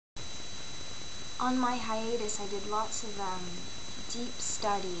On my hiatus, I did lots of deep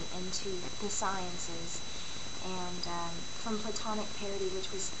study into the sciences, and from Platonic parity,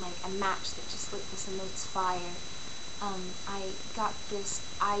 which was like a match that just lit this immense fire, I got this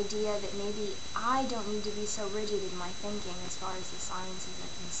idea that maybe I don't need to be so rigid in my thinking as far as the sciences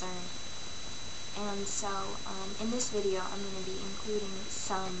are concerned. And so, in this video, I'm going to be including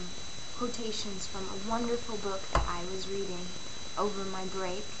some quotations from a wonderful book that I was reading over my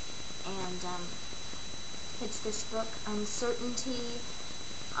break, and it's this book, Uncertainty,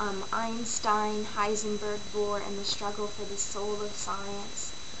 Einstein, Heisenberg, Bohr, and the Struggle for the Soul of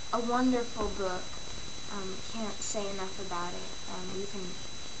Science. A wonderful book. Can't say enough about it. You can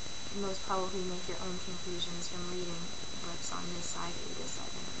most probably make your own conclusions from reading books on this side or this side,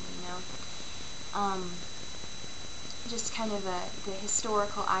 I don't really know. Just kind of the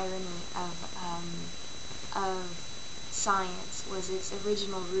historical irony of science was its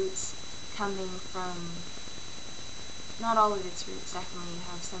original roots coming from, not all of its roots, definitely you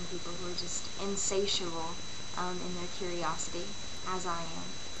have some people who are just insatiable in their curiosity, as I am.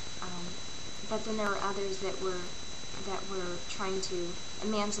 But then there were others that were trying to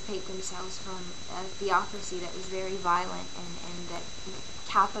emancipate themselves from a theocracy that was very violent and that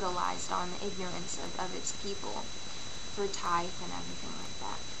capitalized on the ignorance of its people for tithe and everything like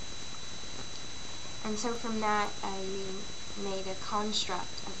that. And so from that, I made a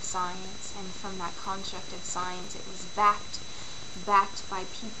construct of science, and from that construct of science, it was backed by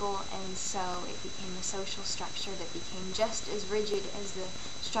people, and so it became a social structure that became just as rigid as the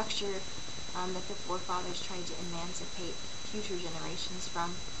structure that the forefathers tried to emancipate future generations from.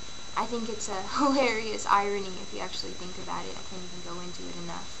 I think it's a hilarious irony if you actually think about it. I can't even go into it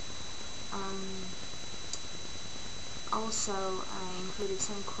enough. Also, I included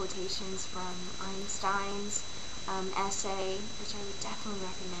some quotations from Einstein's essay, which I would definitely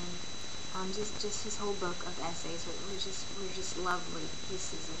recommend. Just his whole book of essays were just lovely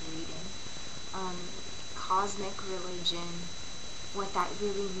pieces of reading. Cosmic religion, what that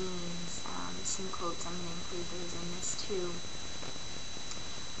really means. Some quotes, I'm going to include those in this too.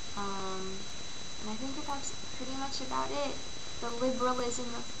 And I think that's pretty much about it. The liberalism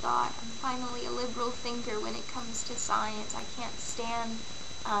of thought. I'm finally a liberal thinker when it comes to science. I can't stand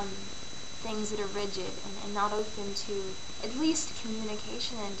things that are rigid and not open to at least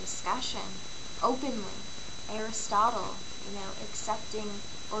communication and discussion openly. Aristotle, accepting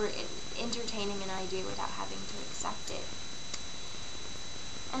or entertaining an idea without having to accept it.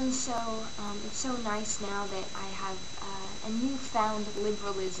 And so, it's so nice now that I have a newfound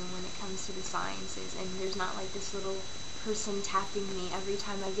liberalism when it comes to the sciences, and there's not like this little person tapping me every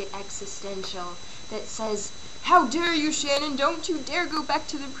time I get existential that says, "How dare you, Shannon, don't you dare go back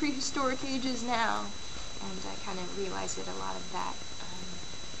to the prehistoric ages now." And I kind of realized that a lot of that,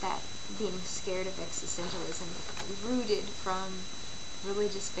 that being scared of existentialism rooted from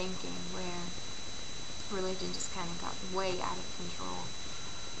religious thinking, where religion just kind of got way out of control.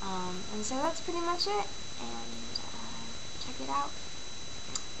 And so that's pretty much it, and check it out.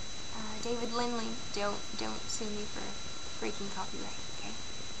 David Lindley, don't sue me for breaking copyright, okay?